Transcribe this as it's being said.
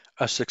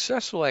A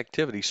successful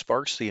activity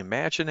sparks the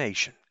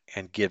imagination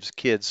and gives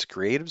kids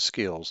creative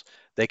skills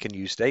they can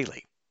use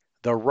daily.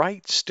 The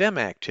right STEM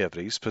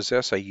activities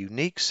possess a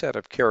unique set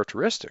of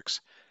characteristics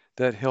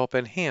that help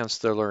enhance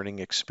their learning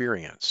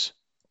experience.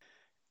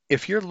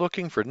 If you're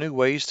looking for new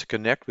ways to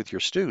connect with your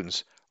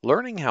students,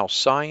 learning how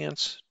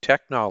science,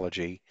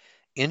 technology,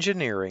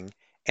 engineering,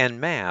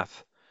 and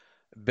math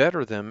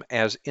better them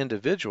as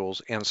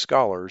individuals and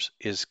scholars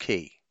is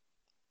key.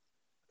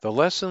 The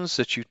lessons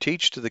that you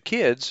teach to the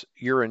kids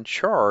you're in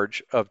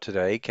charge of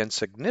today can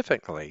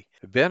significantly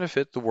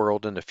benefit the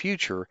world in the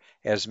future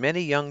as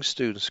many young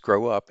students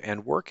grow up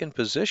and work in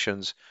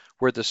positions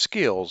where the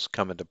skills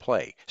come into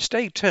play.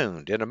 Stay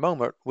tuned. In a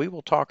moment, we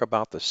will talk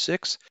about the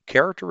 6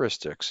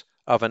 characteristics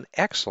of an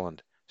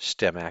excellent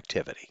STEM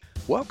activity.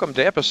 Welcome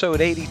to episode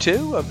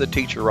 82 of the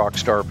Teacher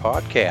Rockstar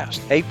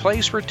Podcast, a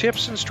place where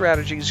tips and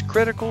strategies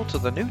critical to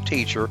the new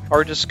teacher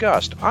are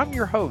discussed. I'm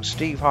your host,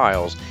 Steve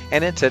Hiles,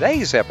 and in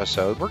today's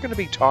episode, we're going to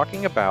be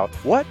talking about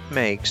what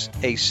makes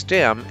a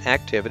STEM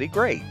activity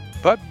great.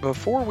 But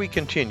before we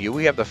continue,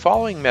 we have the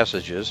following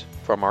messages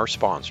from our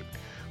sponsor.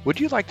 Would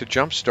you like to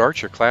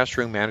jumpstart your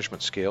classroom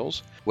management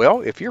skills?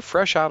 Well, if you're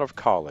fresh out of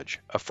college,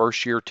 a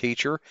first-year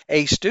teacher,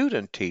 a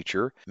student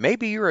teacher,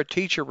 maybe you're a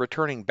teacher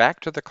returning back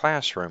to the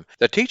classroom,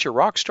 the Teacher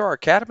Rockstar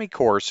Academy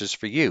course is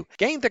for you.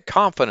 Gain the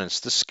confidence,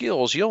 the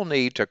skills you'll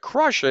need to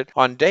crush it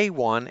on day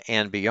one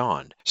and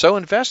beyond. So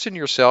invest in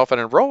yourself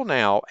and enroll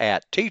now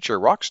at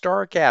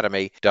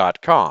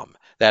teacherrockstaracademy.com.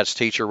 That's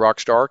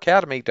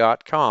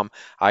teacherrockstaracademy.com.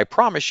 I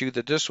promise you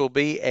that this will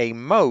be a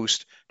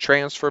most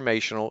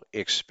transformational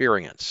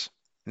experience.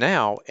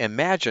 Now,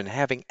 imagine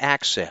having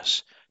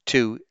access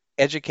to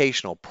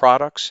educational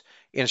products,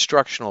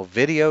 instructional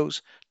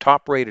videos,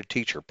 top-rated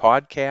teacher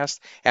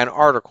podcasts, and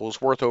articles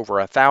worth over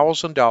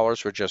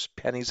 $1,000 for just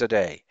pennies a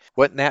day.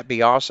 Wouldn't that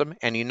be awesome?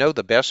 And you know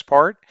the best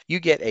part? You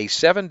get a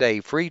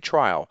 7-day free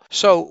trial.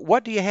 So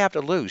what do you have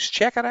to lose?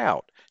 Check it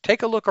out.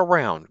 Take a look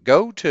around.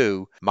 Go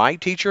to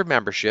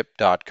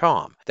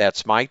myteachermembership.com.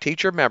 That's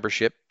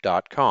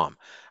myteachermembership.com.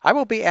 I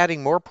will be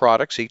adding more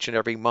products each and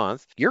every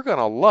month. You're going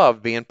to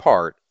love being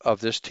part of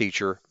this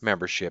teacher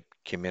membership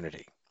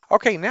community.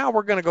 Okay, now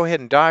we're going to go ahead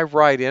and dive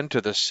right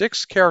into the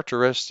 6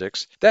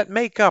 characteristics that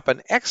make up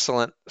an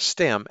excellent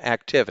STEM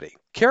activity.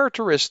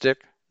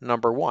 Characteristic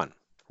number 1,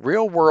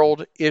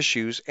 real-world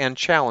issues and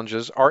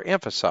challenges are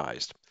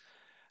emphasized.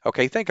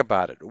 Okay, think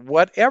about it.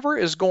 Whatever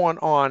is going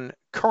on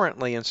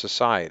currently in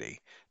society,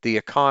 the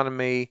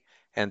economy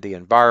and the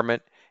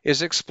environment,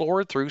 is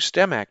explored through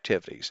STEM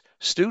activities.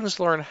 Students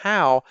learn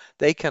how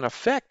they can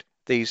affect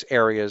these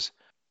areas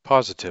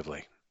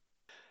positively.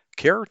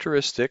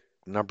 Characteristic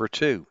number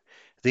 2,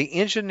 the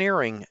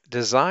engineering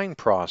design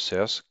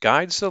process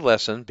guides the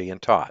lesson being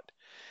taught.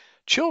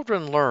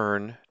 Children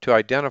learn to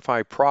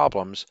identify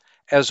problems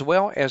as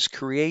well as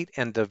create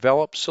and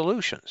develop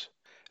solutions.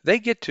 They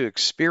get to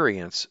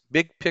experience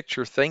big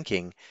picture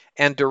thinking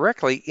and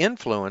directly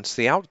influence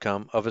the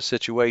outcome of a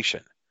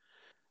situation.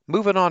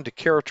 Moving on to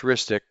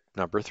characteristic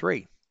number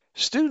 3.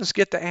 Students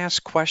get to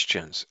ask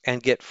questions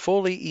and get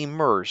fully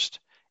immersed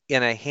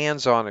in a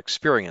hands-on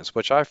experience,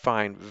 which I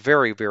find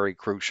very, very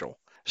crucial.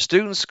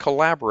 Students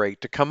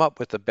collaborate to come up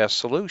with the best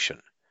solution.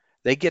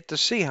 They get to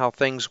see how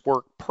things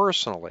work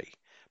personally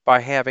by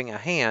having a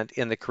hand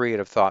in the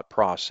creative thought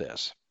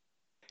process.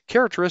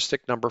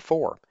 Characteristic number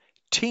 4,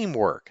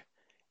 teamwork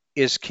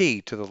is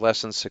key to the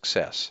lesson's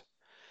success.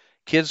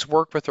 Kids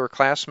work with their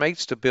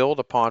classmates to build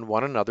upon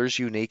one another's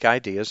unique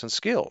ideas and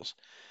skills.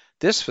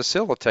 This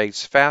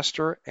facilitates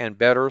faster and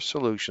better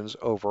solutions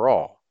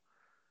overall.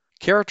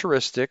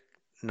 Characteristic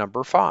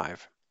number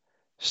 5.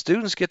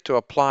 Students get to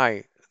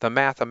apply the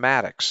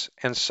mathematics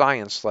and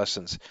science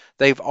lessons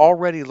they've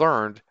already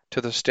learned to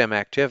the STEM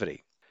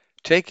activity.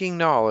 Taking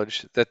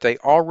knowledge that they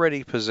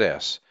already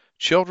possess,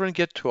 children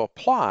get to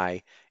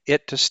apply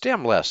it to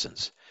STEM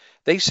lessons.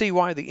 They see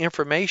why the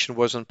information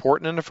was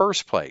important in the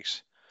first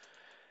place.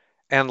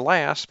 And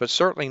last, but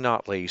certainly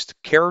not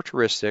least,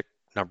 characteristic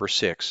number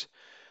 6.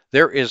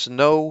 There is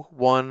no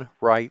one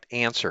right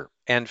answer,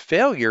 and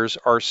failures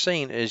are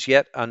seen as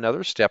yet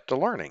another step to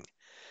learning.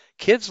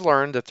 Kids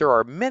learn that there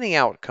are many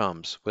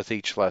outcomes with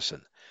each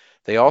lesson.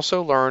 They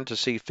also learn to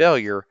see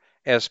failure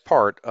as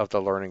part of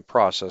the learning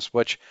process,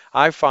 which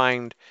I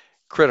find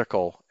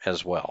critical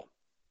as well.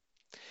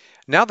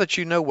 Now that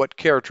you know what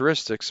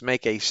characteristics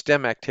make a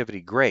STEM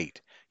activity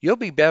great, you'll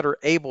be better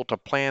able to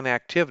plan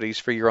activities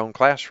for your own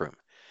classroom.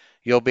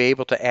 You'll be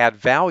able to add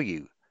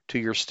value to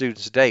your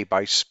students' day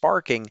by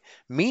sparking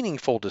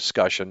meaningful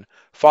discussion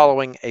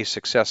following a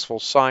successful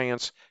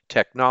science,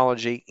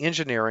 technology,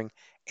 engineering,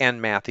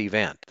 and math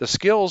event. The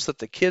skills that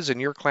the kids in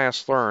your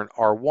class learn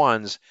are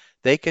ones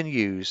they can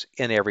use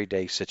in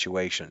everyday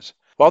situations.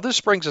 Well,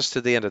 this brings us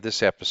to the end of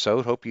this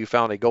episode. Hope you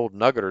found a gold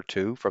nugget or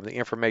two from the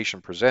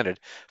information presented.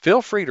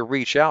 Feel free to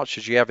reach out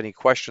should you have any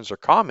questions or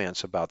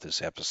comments about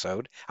this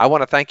episode. I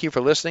want to thank you for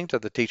listening to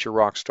the Teacher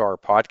Rockstar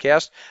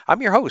podcast.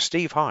 I'm your host,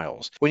 Steve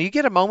Hiles. When you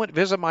get a moment,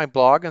 visit my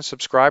blog and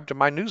subscribe to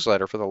my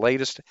newsletter for the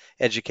latest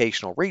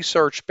educational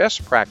research,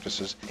 best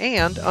practices,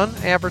 and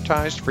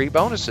unadvertised free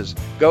bonuses.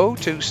 Go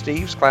to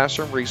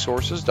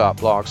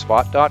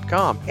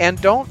stevesclassroomresources.blogspot.com. And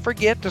don't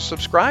forget to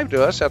subscribe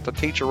to us at the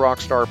Teacher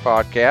Rockstar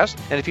podcast.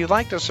 And if you'd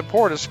like to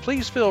support us,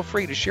 please feel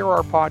free to share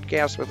our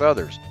podcast with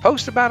others.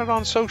 Post about it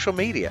on social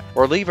media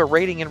or leave a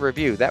rating and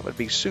review. That would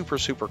be super,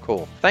 super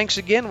cool. Thanks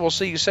again. We'll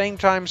see you same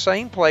time,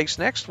 same place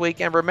next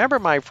week. And remember,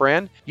 my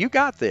friend, you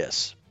got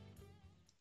this.